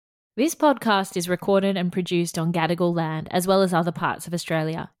This podcast is recorded and produced on Gadigal land as well as other parts of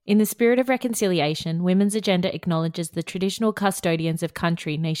Australia. In the spirit of reconciliation, Women's Agenda acknowledges the traditional custodians of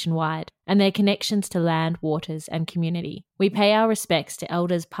country nationwide and their connections to land, waters and community. We pay our respects to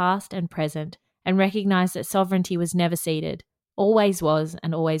elders past and present and recognise that sovereignty was never ceded, always was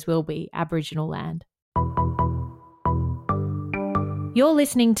and always will be Aboriginal land. You're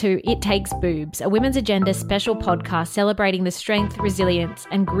listening to It Takes Boobs, a Women's Agenda special podcast celebrating the strength, resilience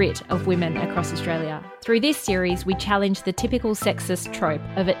and grit of women across Australia. Through this series, we challenge the typical sexist trope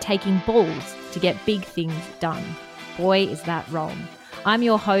of it taking balls to get big things done. Boy, is that wrong. I'm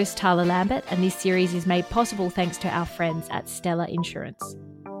your host, Tala Lambert, and this series is made possible thanks to our friends at Stella Insurance.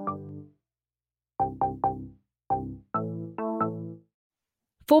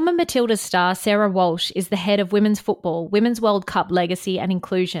 Former Matilda star Sarah Walsh is the head of women's football, Women's World Cup legacy and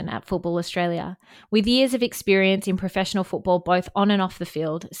inclusion at Football Australia. With years of experience in professional football both on and off the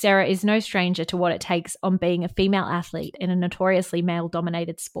field, Sarah is no stranger to what it takes on being a female athlete in a notoriously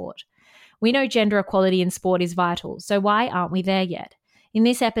male-dominated sport. We know gender equality in sport is vital, so why aren't we there yet? In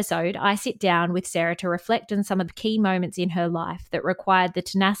this episode, I sit down with Sarah to reflect on some of the key moments in her life that required the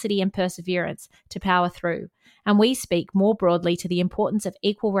tenacity and perseverance to power through, and we speak more broadly to the importance of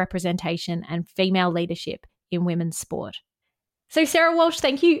equal representation and female leadership in women's sport. So Sarah Walsh,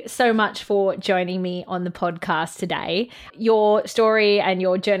 thank you so much for joining me on the podcast today. Your story and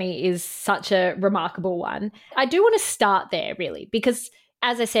your journey is such a remarkable one. I do want to start there really because,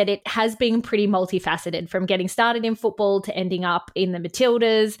 as I said, it has been pretty multifaceted, from getting started in football to ending up in the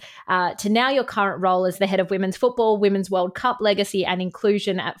Matildas to now your current role as the head of women's football, Women's World Cup legacy and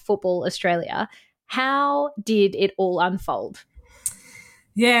inclusion at Football Australia. How did it all unfold?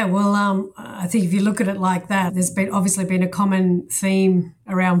 Yeah, well, I think if you look at it like that, there's obviously been a common theme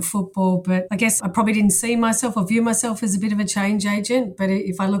around football, but I guess I probably didn't see myself or view myself as a bit of a change agent. But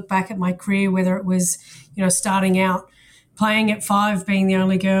if I look back at my career, whether it was, starting out playing at 5, being the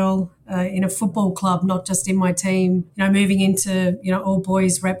only girl in a football club, not just in my team, moving into, all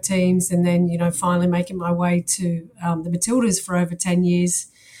boys rep teams and then, finally making my way to the Matildas for over 10 years.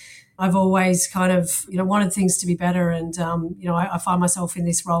 I've always kind of, wanted things to be better. And, I find myself in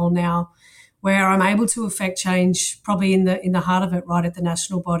this role now where I'm able to affect change probably in the heart of it, right at the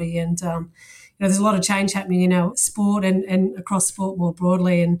national body. And, there's a lot of change happening in our sport and across sport more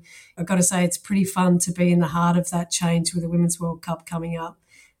broadly. And I've got to say it's pretty fun to be in the heart of that change with the Women's World Cup coming up.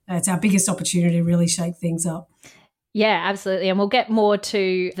 It's our biggest opportunity to really shake things up. Yeah, absolutely. And we'll get more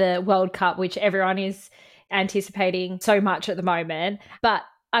to the World Cup, which everyone is anticipating so much at the moment. But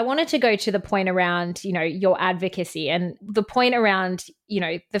I wanted to go to the point around, your advocacy and the point around,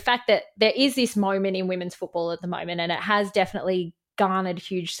 the fact that there is this moment in women's football at the moment, and it has definitely garnered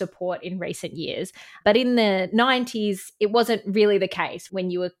huge support in recent years. But in the 90s, it wasn't really the case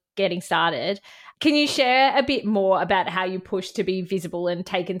when you were getting started. Can you share a bit more about how you pushed to be visible and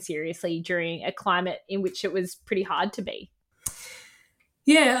taken seriously during a climate in which it was pretty hard to be?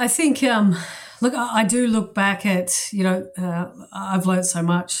 Yeah, I think, look, I do look back at, I've learned so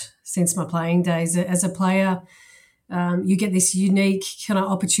much since my playing days. As a player, you get this unique kind of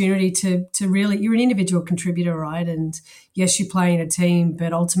opportunity to really, you're an individual contributor, right? And yes, you play in a team,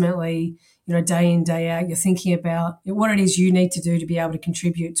 but ultimately, day in, day out, you're thinking about what it is you need to do to be able to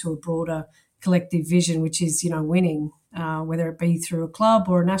contribute to a broader collective vision, which is, winning, whether it be through a club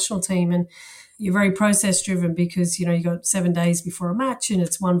or a national team. And you're very process driven because, you got 7 days before a match and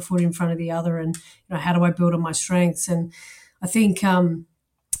it's one foot in front of the other. And, how do I build on my strengths? And I think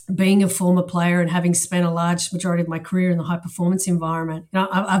being a former player and having spent a large majority of my career in the high performance environment,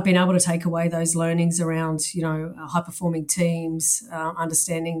 I've been able to take away those learnings around, high performing teams,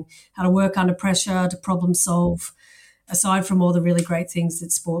 understanding how to work under pressure, to problem solve, aside from all the really great things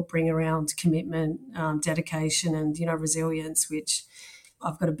that sport bring around commitment, dedication and, resilience, which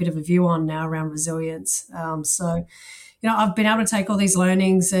I've got a bit of a view on now around resilience. So, I've been able to take all these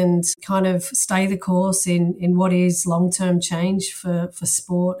learnings and kind of stay the course in what is long-term change for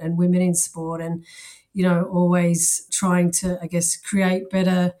sport and women in sport and, always trying to, I guess, create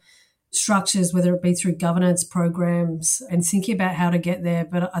better structures, whether it be through governance programs and thinking about how to get there.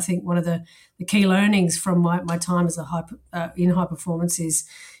 But I think one of the key learnings from my time as in high performance is,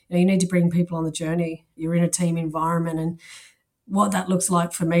 you need to bring people on the journey. You're in a team environment, and what that looks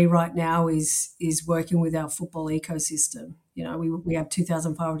like for me right now is working with our football ecosystem. We have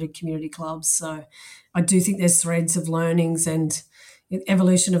 2,500 community clubs. So I do think there's threads of learnings, and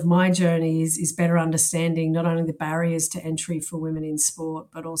evolution of my journey is better understanding not only the barriers to entry for women in sport,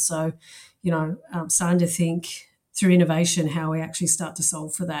 but also, starting to think through innovation, how we actually start to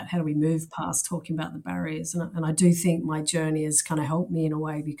solve for that. How do we move past talking about the barriers? And I do think my journey has kind of helped me in a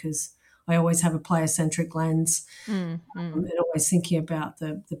way, because I always have a player-centric lens, and always thinking about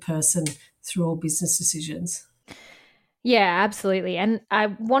the person through all business decisions. Yeah, absolutely. And I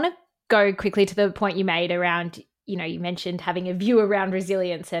want to go quickly to the point you made around, you mentioned having a view around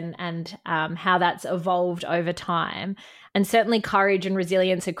resilience and how that's evolved over time. And certainly courage and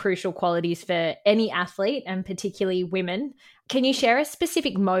resilience are crucial qualities for any athlete, and particularly women. Can you share a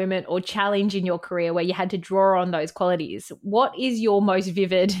specific moment or challenge in your career where you had to draw on those qualities? What is your most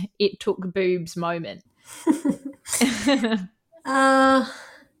vivid "it took boobs" moment? Uh,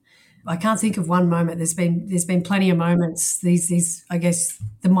 I can't think of one moment. There's been plenty of moments. These I guess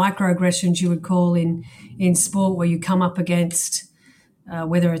the microaggressions you would call in sport, where you come up against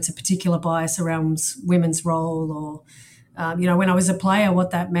whether it's a particular bias around women's role, or when I was a player,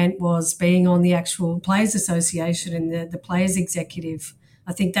 what that meant was being on the actual Players Association and the Players Executive.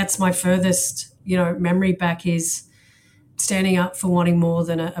 I think that's my furthest memory back, is standing up for wanting more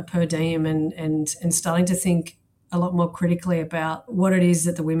than a per diem, and starting to think a lot more critically about what it is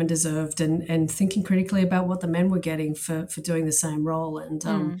that the women deserved, and thinking critically about what the men were getting for doing the same role.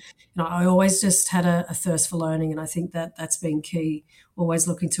 And I always just had a thirst for learning, and I think that that's been key. Always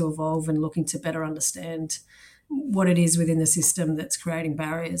looking to evolve and looking to better understand what it is within the system that's creating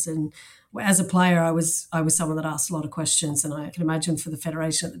barriers. And as a player, I was someone that asked a lot of questions, and I can imagine for the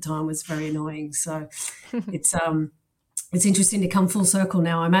federation at the time was very annoying. So it's interesting to come full circle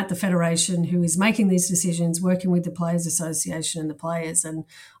now. I'm at the federation who is making these decisions, working with the Players Association and the players, and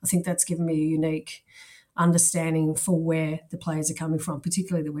I think that's given me a unique understanding for where the players are coming from,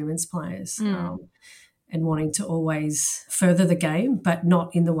 particularly the women's players, and wanting to always further the game, but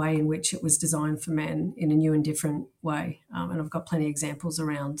not in the way in which it was designed for men, in a new and different way. And I've got plenty of examples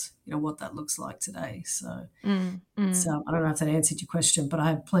around what that looks like today. So I don't know if that answered your question, but I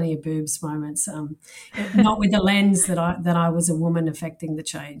have plenty of boobs moments. Not with the lens that I was a woman affecting the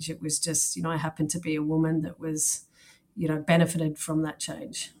change. It was just I happened to be a woman that was benefited from that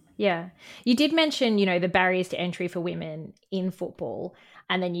change. Yeah. You did mention, the barriers to entry for women in football.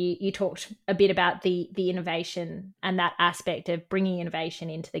 And then you talked a bit about the innovation and that aspect of bringing innovation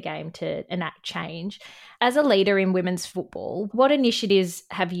into the game to enact change. As a leader in women's football, what initiatives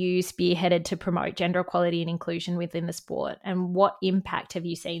have you spearheaded to promote gender equality and inclusion within the sport? And what impact have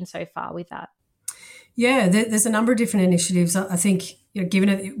you seen so far with that? Yeah, there's a number of different initiatives. I think, given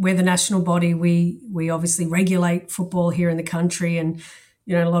it, we're the national body, we obviously regulate football here in the country, and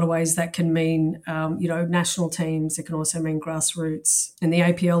in a lot of ways that can mean national teams. It can also mean grassroots. And the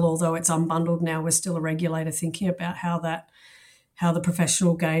APL, although it's unbundled now, we're still a regulator thinking about how the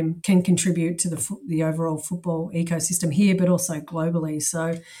professional game can contribute to the overall football ecosystem here, but also globally.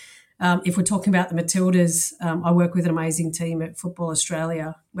 So if we're talking about the Matildas, I work with an amazing team at Football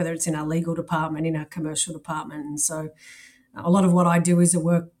Australia, whether it's in our legal department, in our commercial department. And so a lot of what I do is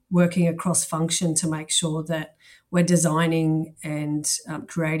working across function to make sure that we're designing and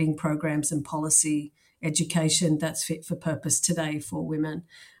creating programs and policy education that's fit for purpose today for women,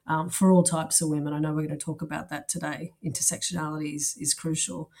 for all types of women. I know we're going to talk about that today. Intersectionality is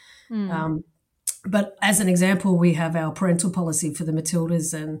crucial. But as an example, we have our parental policy for the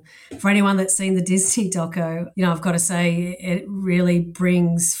Matildas. And for anyone that's seen the Disney doco, I've got to say it really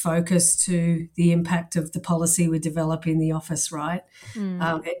brings focus to the impact of the policy we develop in the office, right?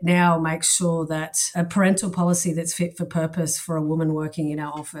 It now makes sure that a parental policy that's fit for purpose for a woman working in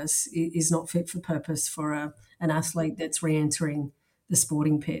our office is not fit for purpose for an athlete that's re-entering the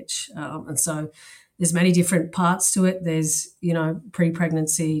sporting pitch. And so there's many different parts to it. There's,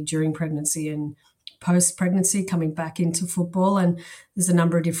 pre-pregnancy, during pregnancy, and post-pregnancy coming back into football. And there's a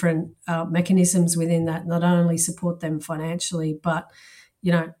number of different mechanisms within that, not only support them financially, but,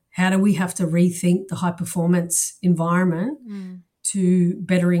 how do we have to rethink the high performance environment to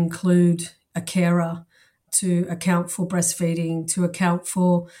better include a carer, to account for breastfeeding, to account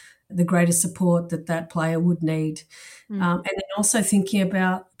for the greater support that player would need. And then also thinking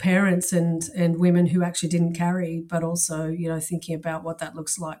about parents and women who actually didn't carry, but also, thinking about what that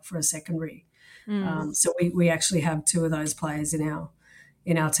looks like for a secondary. So we actually have two of those players in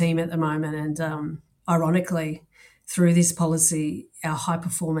our team at the moment. And ironically, through this policy, our high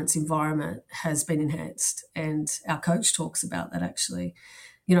performance environment has been enhanced. And our coach talks about that actually,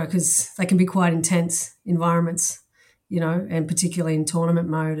 because they can be quite intense environments, and particularly in tournament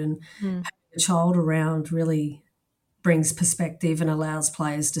mode. And having a child around really brings perspective and allows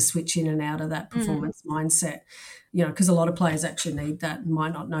players to switch in and out of that performance mindset. because a lot of players actually need that and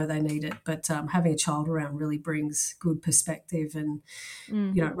might not know they need it. But having a child around really brings good perspective and,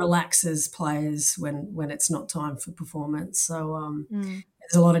 relaxes players when it's not time for performance. So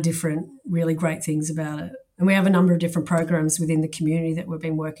there's a lot of different really great things about it. And we have a number of different programs within the community that we've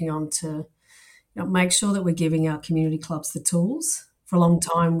been working on to make sure that we're giving our community clubs the tools. For a long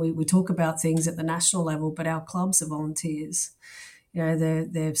time, we talk about things at the national level, but our clubs are volunteers.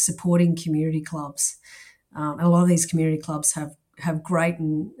 They're supporting community clubs. And a lot of these community clubs have great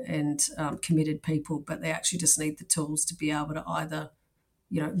and committed people, but they actually just need the tools to be able to either,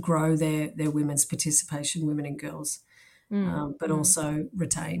 grow their women's participation, women and girls, but also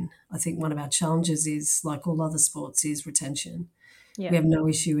retain. I think one of our challenges is, like all other sports, is retention. Yeah. We have no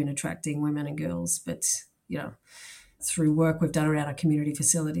issue in attracting women and girls, but, through work we've done around our community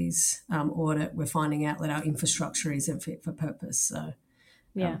facilities audit, we're finding out that our infrastructure isn't fit for purpose. So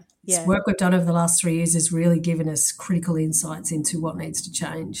work we've done over the last 3 years has really given us critical insights into what needs to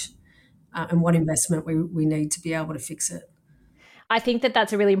change and what investment we need to be able to fix it. I think that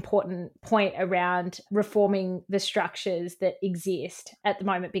that's a really important point around reforming the structures that exist at the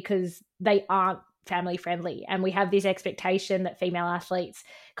moment, because they aren't family friendly. And we have this expectation that female athletes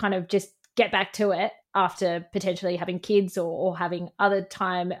kind of just get back to it after potentially having kids or having other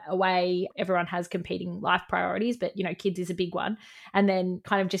time away. Everyone has competing life priorities, but, kids is a big one. And then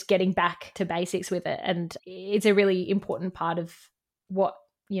kind of just getting back to basics with it. And it's a really important part of what,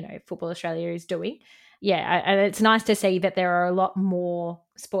 Football Australia is doing. Yeah, and it's nice to see that there are a lot more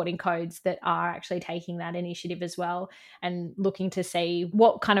sporting codes that are actually taking that initiative as well and looking to see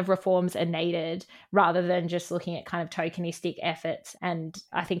what kind of reforms are needed rather than just looking at kind of tokenistic efforts. And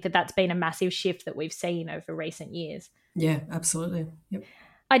I think that that's been a massive shift that we've seen over recent years. Yeah, absolutely. Yep.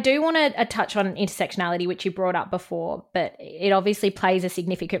 I do want to touch on intersectionality, which you brought up before, but it obviously plays a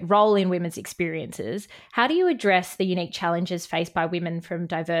significant role in women's experiences. How do you address the unique challenges faced by women from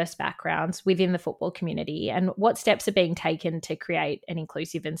diverse backgrounds within the football community, and what steps are being taken to create an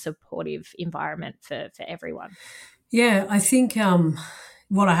inclusive and supportive environment for everyone? Yeah, I think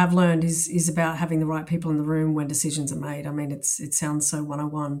what I have learned is about having the right people in the room when decisions are made. I mean, it sounds so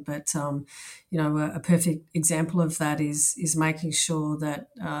 101, but a perfect example of that is making sure that,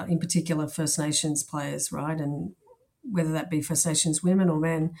 in particular, First Nations players, right, and whether that be First Nations women or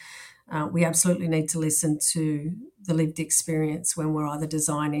men, we absolutely need to listen to the lived experience when we're either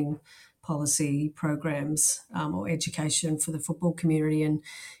designing policy programs or education for the football community, and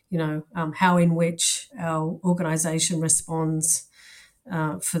how in which our organisation responds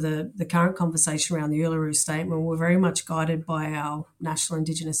for the current conversation around the Uluru Statement. We're very much guided by our National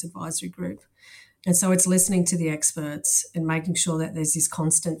Indigenous Advisory Group. And so it's listening to the experts and making sure that there's this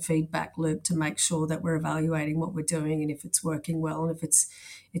constant feedback loop to make sure that we're evaluating what we're doing and if it's working well and if it's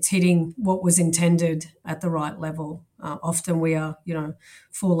hitting what was intended at the right level. Often we are,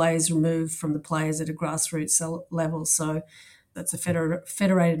 4 layers removed from the players at a grassroots level. So that's a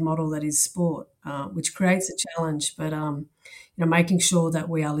federated model that is sport, which creates a challenge. But, making sure that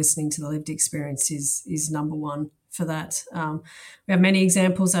we are listening to the lived experience is number one for that. We have many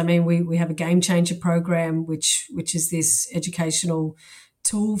examples. I mean, we have a Game Changer program, which is this educational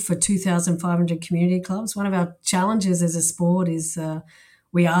tool for 2,500 community clubs. One of our challenges as a sport is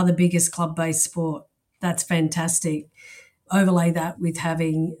we are the biggest club-based sport. That's fantastic. Overlay that with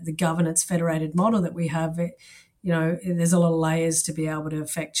having the governance federated model that we have, there's a lot of layers to be able to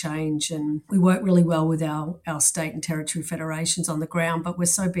affect change. And we work really well with our state and territory federations on the ground, but we're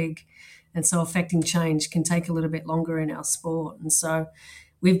so big. And so affecting change can take a little bit longer in our sport. And so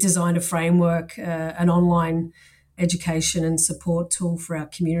we've designed a framework, an online education and support tool for our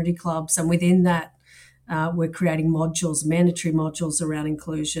community clubs. And within that, we're creating modules, mandatory modules around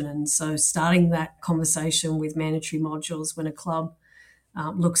inclusion. And so starting that conversation with mandatory modules when a club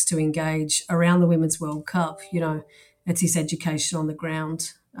looks to engage around the Women's World Cup, it's this education on the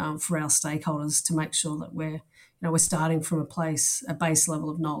ground for our stakeholders to make sure that we're starting from a base level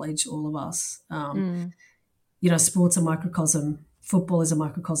of knowledge, all of us. Sport's a microcosm. Football is a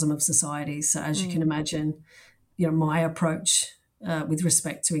microcosm of society. So as you can imagine, my approach with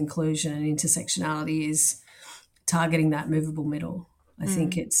respect to inclusion and intersectionality is targeting that movable middle. I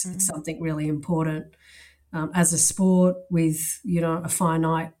think it's something really important. As a sport with, a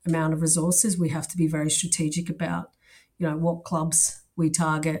finite amount of resources, we have to be very strategic about, what clubs we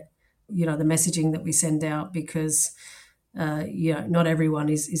target, the messaging that we send out, because, not everyone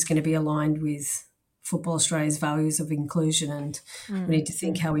is going to be aligned with Football Australia's values of inclusion, and we need to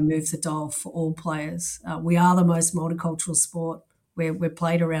think how we move the dial for all players. We are the most multicultural sport. We're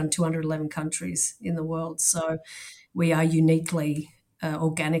played around 211 countries in the world, so we are uniquely,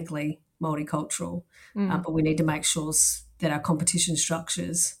 organically multicultural, but we need to make sure that our competition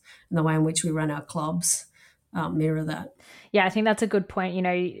structures and the way in which we run our clubs mirror that. Yeah, I think that's a good point.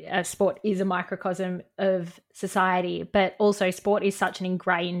 Sport is a microcosm of society, but also sport is such an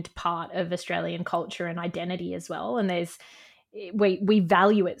ingrained part of Australian culture and identity as well. And we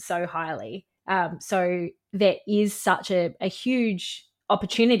value it so highly. So there is such a huge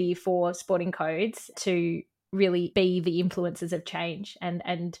opportunity for sporting codes to really be the influencers of change,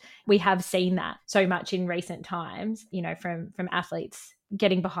 and we have seen that so much in recent times, from athletes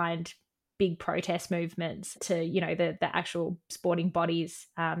getting behind big protest movements to the actual sporting bodies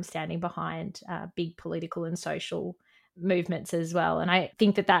standing behind big political and social movements as well. And I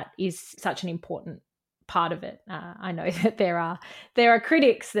think that is such an important part of it. I know that there are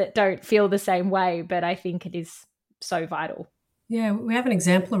critics that don't feel the same way, but I think it is so vital. Yeah, we have an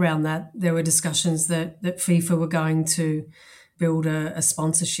example around that. There were discussions that FIFA were going to build a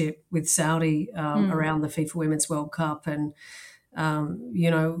sponsorship with Saudi around the FIFA Women's World Cup, and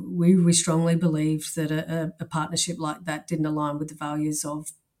we strongly believed that a partnership like that didn't align with the values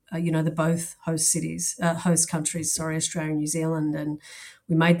of the both host countries, Australia and New Zealand, and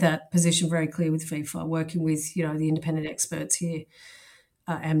we made that position very clear with FIFA, working with the independent experts here.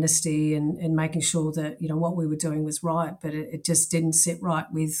 Amnesty and making sure that what we were doing was right, but it just didn't sit right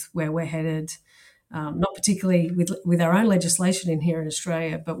with where we're headed. Not particularly with our own legislation in here in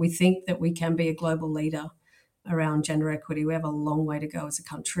Australia, but we think that we can be a global leader around gender equity. We have a long way to go as a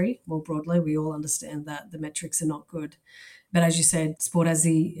country. More broadly, we all understand that the metrics are not good, but as you said, sport has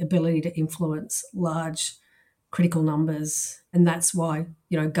the ability to influence large critical numbers, and that's why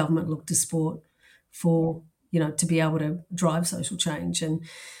government look to sport for to be able to drive social change. And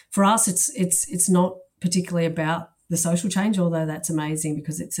for us, it's not particularly about the social change, although that's amazing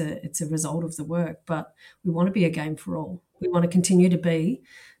because it's a result of the work. But we want to be a game for all. We want to continue to be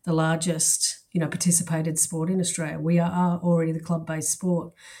the largest participated sport in Australia. We are already the club-based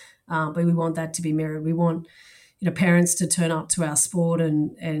sport, but we want that to be mirrored. We want parents to turn up to our sport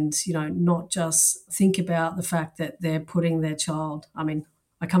and not just think about the fact that they're putting their child. I mean,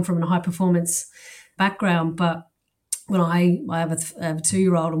 I come from a high performance background, but when I have a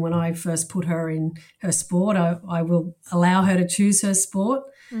 2-year-old, and when I first put her in her sport, I will allow her to choose her sport,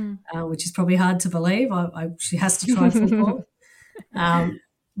 which is probably hard to believe. She has to try football.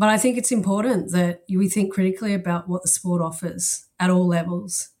 But I think it's important that we think critically about what the sport offers at all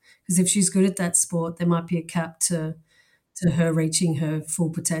levels, because if she's good at that sport, there might be a cap to her reaching her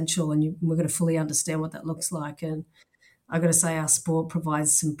full potential, and we're going to fully understand what that looks like. And I've got to say our sport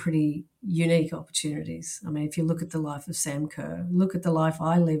provides some pretty unique opportunities. I mean, if you look at the life of Sam Kerr, look at the life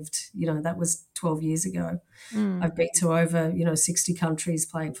I lived, that was 12 years ago. I've been to over, 60 countries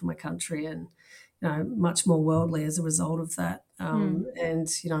playing for my country, and, much more worldly as a result of that. And,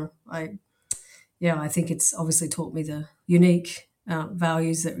 I think it's obviously taught me the unique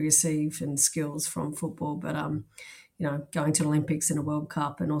values that we receive and skills from football. But, going to the Olympics and a World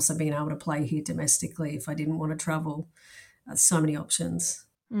Cup, and also being able to play here domestically if I didn't want to travel, so many options.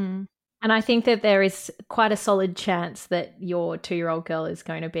 And I think that there is quite a solid chance that your 2-year-old girl is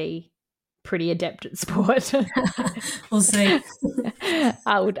going to be pretty adept at sport. We'll see.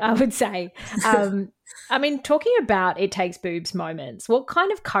 I would say. I mean, talking about it takes boobs moments, what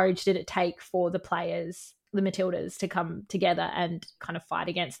kind of courage did it take for the players, the Matildas, to come together and kind of fight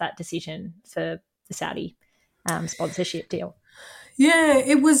against that decision for the Saudi sponsorship deal? Yeah,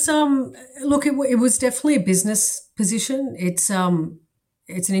 it was. Look, it was definitely a business position. It's an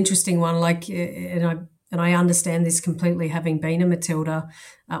interesting one. And I understand this completely. Having been a Matilda,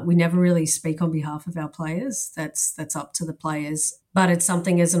 we never really speak on behalf of our players. That's up to the players. But it's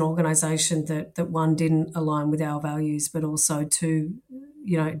something as an organisation that one didn't align with our values, but also two,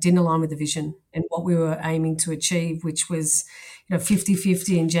 it didn't align with the vision and what we were aiming to achieve, which was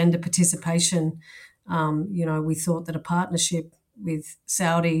 50-50 in gender participation. We thought that a partnership with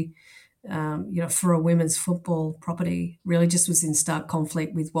Saudi, for a women's football property really just was in stark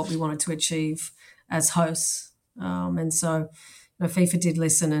conflict with what we wanted to achieve as hosts. And so FIFA did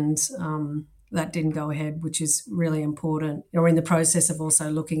listen, and that didn't go ahead, which is really important. We're in the process of also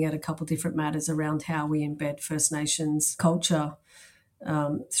looking at a couple of different matters around how we embed First Nations culture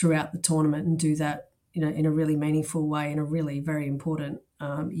throughout the tournament and do that in a really meaningful way in a really very important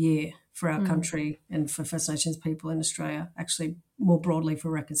year for our country and for First Nations people in Australia, actually more broadly for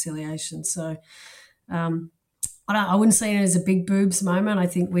reconciliation. So I wouldn't say it as a big boobs moment. I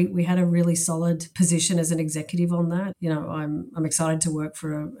think we had a really solid position as an executive on that. I'm excited to work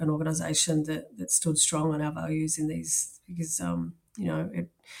for an organisation that stood strong on our values in these, because it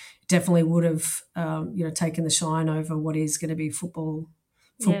definitely would have taken the shine over what is going to be football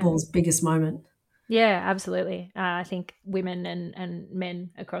football's biggest moment. Yeah, absolutely. I think women and men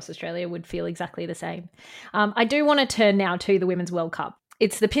across Australia would feel exactly the same. I do want to turn now to the Women's World Cup.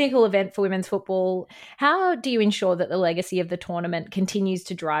 It's the pinnacle event for women's football. How do you ensure that the legacy of the tournament continues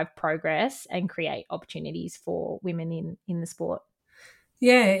to drive progress and create opportunities for women in the sport?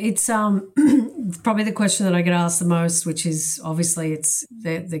 Yeah, it's probably the question that I get asked the most, which is obviously it's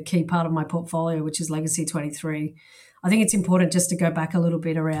the key part of my portfolio, which is Legacy 23. I think it's important just to go back a little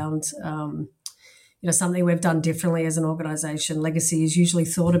bit around, something we've done differently as an organisation. Legacy is usually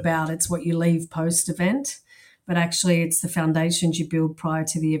thought about, it's what you leave post-event, but actually it's the foundations you build prior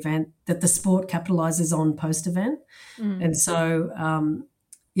to the event that the sport capitalises on post-event. And so,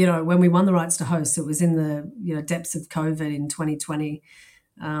 when we won the rights to host, it was in the depths of COVID in 2020.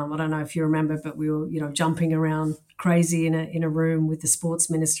 I don't know if you remember, but we were jumping around crazy in a room with the sports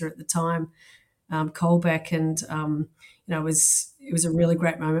minister at the time, Colbeck, and it was a really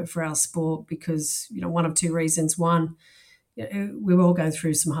great moment for our sport because one of two reasons. One, we were all going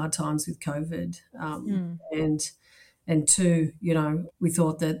through some hard times with COVID, and two, we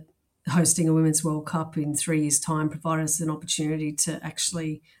thought that hosting a Women's World Cup in 3 years' time provided us an opportunity to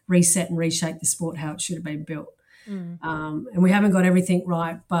actually reset and reshape the sport how it should have been built. And we haven't got everything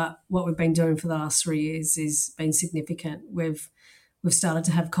right, but what we've been doing for the last 3 years has been significant. We've started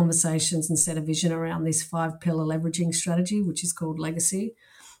to have conversations and set a vision around this 5-pillar leveraging strategy, which is called Legacy,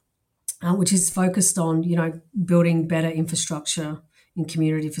 which is focused on, building better infrastructure in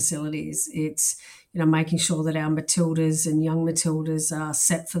community facilities. It's, making sure that our Matildas and young Matildas are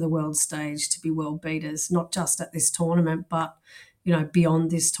set for the world stage to be world beaters, not just at this tournament, but,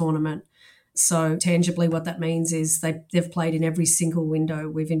 beyond this tournament. So tangibly what that means is they've played in every single window.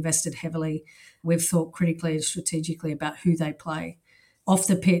 We've invested heavily. We've thought critically and strategically about who they play. Off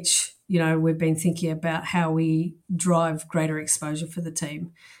the pitch, we've been thinking about how we drive greater exposure for the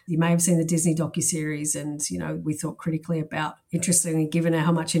team. You may have seen the Disney docuseries, and, we thought critically about, interestingly, given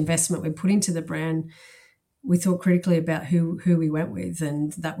how much investment we put into the brand, we thought critically about who we went with,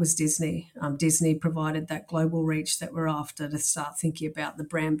 and that was Disney. Disney provided that global reach that we're after to start thinking about the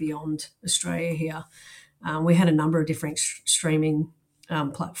brand beyond Australia here. We had a number of different streaming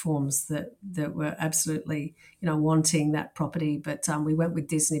platforms that were absolutely, wanting that property, but we went with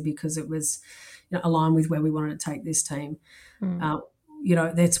Disney because it was, aligned with where we wanted to take this team.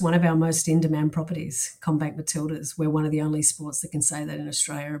 That's one of our most in-demand properties, Combank Matildas. We're one of the only sports that can say that in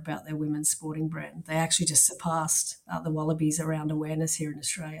Australia about their women's sporting brand. They actually just surpassed the Wallabies around awareness here in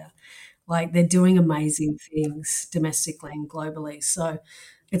Australia. Like, they're doing amazing things domestically and globally. So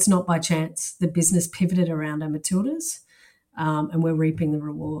it's not by chance. The business pivoted around our Matildas, and we're reaping the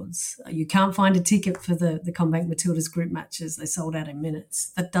rewards. You can't find a ticket for the Combank Matildas group matches. They sold out in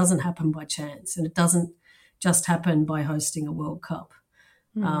minutes. That doesn't happen by chance, and it doesn't just happen by hosting a World Cup.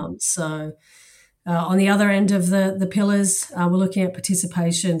 So on the other end of the pillars, we're looking at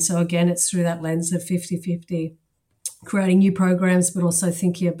participation. So again, it's through that lens of 50-50, creating new programs, but also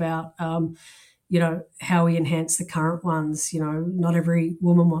thinking about, how we enhance the current ones. Not every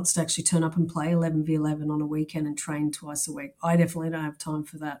woman wants to actually turn up and play 11v11 on a weekend and train twice a week. I definitely don't have time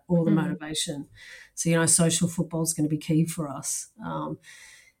for that or the motivation. So, social football is going to be key for us.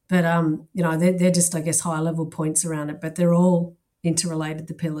 But they're just, I guess, high level points around it, but they're all interrelated,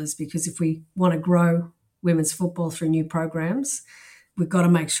 the pillars, because if we want to grow women's football through new programs, we've got to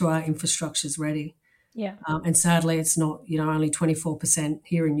make sure our infrastructure is ready. Yeah. And sadly, it's not, only 24%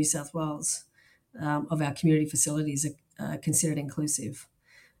 here in New South Wales of our community facilities are considered inclusive.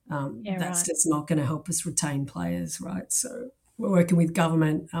 That's just not going to help us retain players, right? So we're working with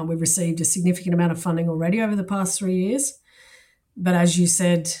government. We've received a significant amount of funding already over the past 3 years. But as you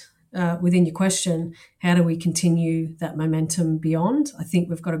said, within your question, how do we continue that momentum beyond? I think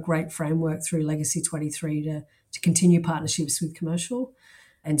we've got a great framework through Legacy 23 to continue partnerships with commercial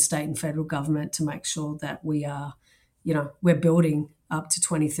and state and federal government to make sure that we are, we're building up to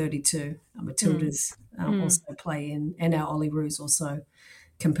 2032. Matildas also play in, and our Olyroos also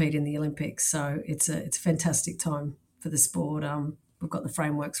compete in the Olympics. So it's a fantastic time for the sport. We've got the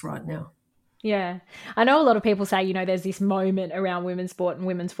frameworks right now. Yeah. I know a lot of people say, there's this moment around women's sport and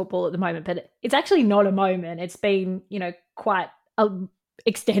women's football at the moment, but it's actually not a moment. It's been, quite a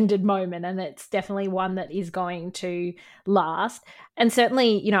extended moment, and it's definitely one that is going to last. And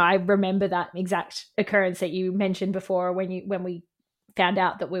certainly, I remember that exact occurrence that you mentioned before when we found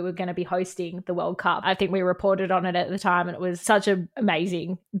out that we were going to be hosting the World Cup. I think we reported on it at the time, and it was such an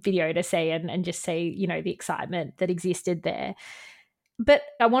amazing video to see and just see, the excitement that existed there. But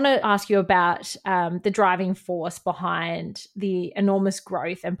I want to ask you about the driving force behind the enormous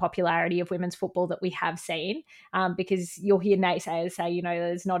growth and popularity of women's football that we have seen, because you'll hear naysayers say,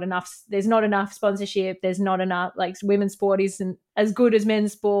 there's not enough sponsorship, there's not enough, like women's sport isn't as good as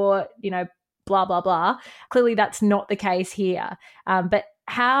men's sport, blah, blah, blah. Clearly that's not the case here. But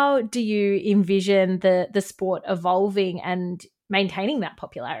how do you envision the sport evolving and maintaining that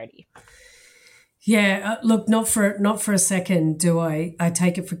popularity? Yeah, look, not for a second do I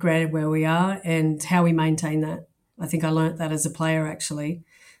take it for granted where we are and how we maintain that. I think I learnt that as a player, actually.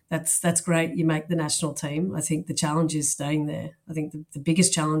 That's great. You make the national team. I think the challenge is staying there. I think the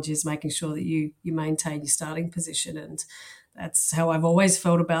biggest challenge is making sure that you maintain your starting position, and that's how I've always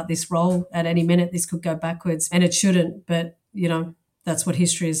felt about this role. At any minute, this could go backwards, and it shouldn't. But that's what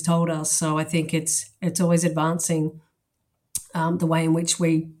history has told us. So I think it's always advancing the way in which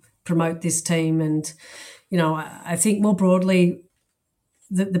we promote this team. And, I think more broadly,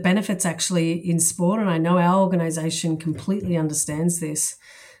 the benefits actually in sport, and I know our organisation completely understands this,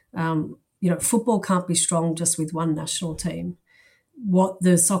 football can't be strong just with one national team. What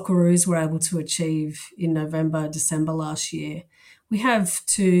the Socceroos were able to achieve in November, December last year, we have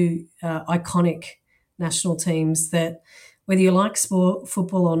two iconic national teams that, whether you like sport,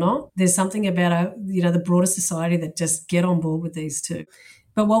 football or not, there's something about the broader society that just get on board with these two.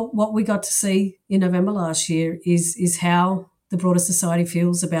 But what we got to see in November last year is how the broader society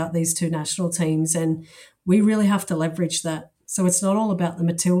feels about these two national teams, and we really have to leverage that. So it's not all about the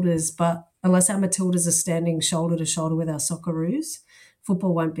Matildas, but unless our Matildas are standing shoulder to shoulder with our Socceroos,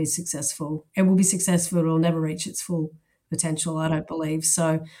 football won't be successful. It will be successful, it will never reach its full potential, I don't believe.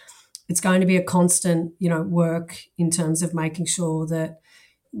 So it's going to be a constant, work in terms of making sure that,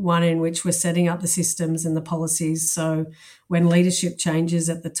 one, in which we're setting up the systems and the policies. So when leadership changes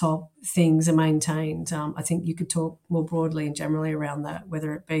at the top, things are maintained. I think you could talk more broadly and generally around that,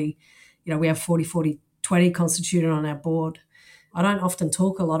 whether it be, we have 40-40-20 constituted on our board. I don't often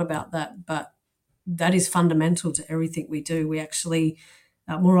talk a lot about that, but that is fundamental to everything we do. We actually,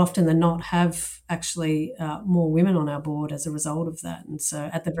 more often than not, have actually more women on our board as a result of that. And so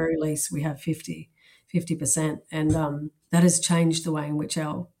at the very least, we have 50%. And that has changed the way in which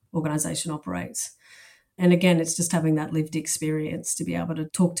our organisation operates. And again, it's just having that lived experience to be able to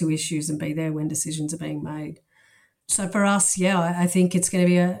talk to issues and be there when decisions are being made. So for us, I think it's going to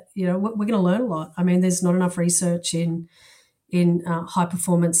be we're going to learn a lot. I mean, there's not enough research in high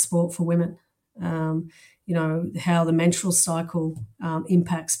performance sport for women. How the menstrual cycle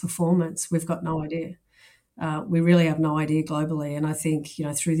impacts performance. We've got no idea. We really have no idea globally. And I think,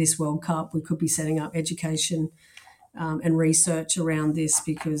 through this World Cup, we could be setting up education and research around this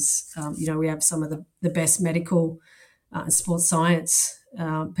because, we have some of the best medical and sports science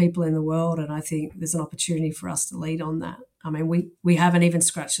people in the world. And I think there's an opportunity for us to lead on that. I mean, we haven't even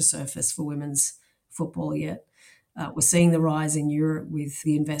scratched the surface for women's football yet. We're seeing the rise in Europe with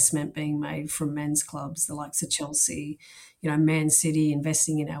the investment being made from men's clubs, the likes of Chelsea, Man City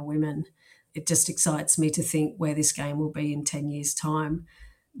investing in our women. It just excites me to think where this game will be in 10 years' time.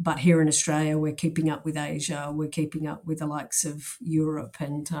 But here in Australia, we're keeping up with Asia, we're keeping up with the likes of Europe,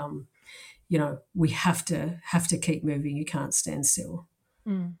 and we have to keep moving. You can't stand still.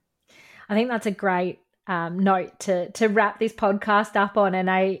 I think that's a great note to wrap this podcast up on,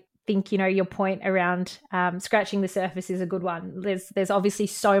 and I think your point around scratching the surface is a good one. There's obviously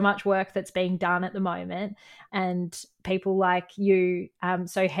so much work that's being done at the moment, and people like you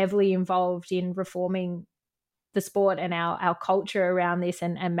so heavily involved in reforming the sport and our culture around this,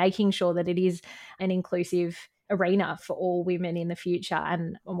 and making sure that it is an inclusive arena for all women in the future.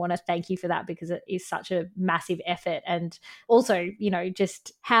 And I want to thank you for that, because it is such a massive effort. And also,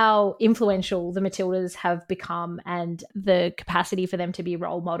 just how influential the Matildas have become and the capacity for them to be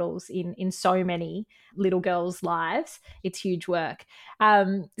role models in so many little girls' lives. It's huge work.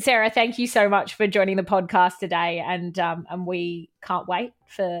 Sarah, thank you so much for joining the podcast today. And we can't wait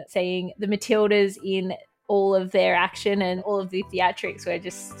for seeing the Matildas in all of their action and all of the theatrics. We're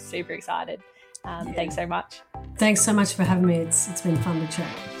just super excited. Thanks so much. Thanks so much for having me. It's been fun to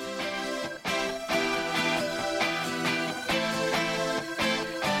chat.